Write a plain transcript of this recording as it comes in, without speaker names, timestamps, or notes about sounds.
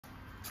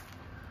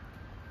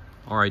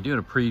All right, doing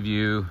a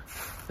preview.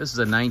 This is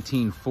a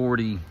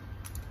 1940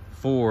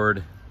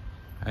 Ford,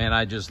 and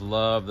I just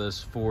love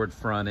this Ford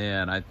front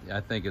end. I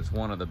think it's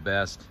one of the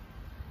best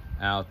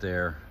out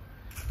there.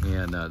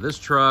 And this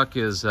truck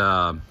is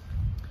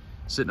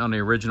sitting on the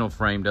original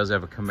frame, does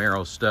have a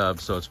Camaro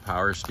stub, so it's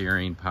power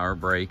steering, power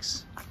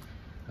brakes.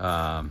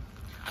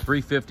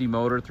 350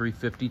 motor,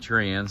 350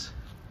 trans.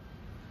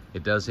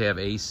 It does have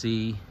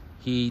AC,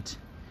 heat,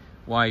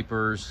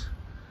 wipers,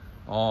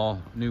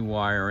 all new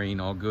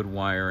wiring, all good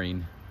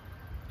wiring.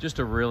 Just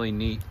a really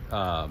neat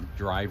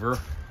driver.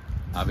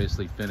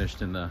 Obviously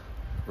finished in the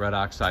red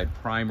oxide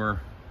primer.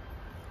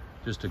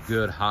 Just a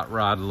good hot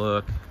rod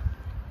look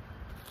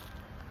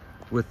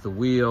with the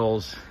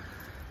wheels.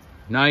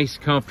 Nice,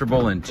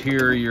 comfortable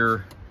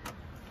interior,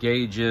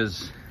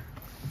 gauges.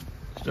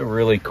 Just a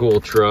really cool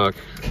truck.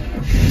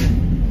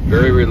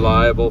 Very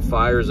reliable,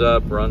 fires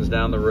up, runs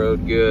down the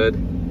road good.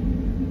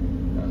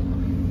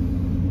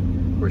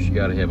 Of course, you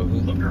gotta have a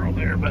hula girl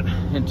there, but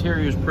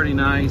interior's pretty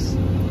nice.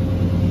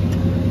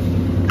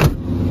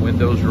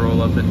 Windows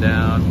roll up and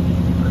down.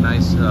 A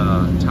nice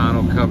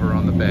tonneau cover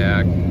on the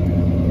back.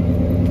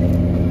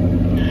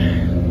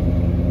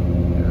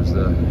 There's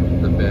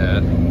the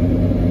bed.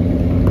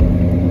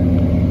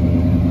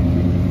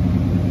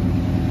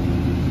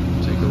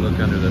 Take a look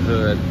under the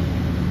hood.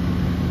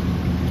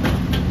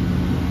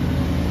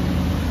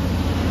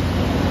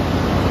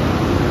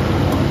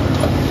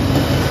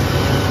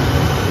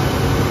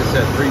 Like I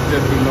said,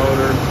 350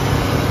 motor,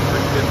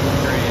 350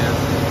 trans.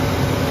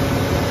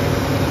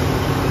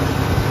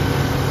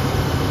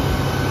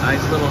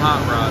 Nice little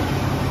hot rod.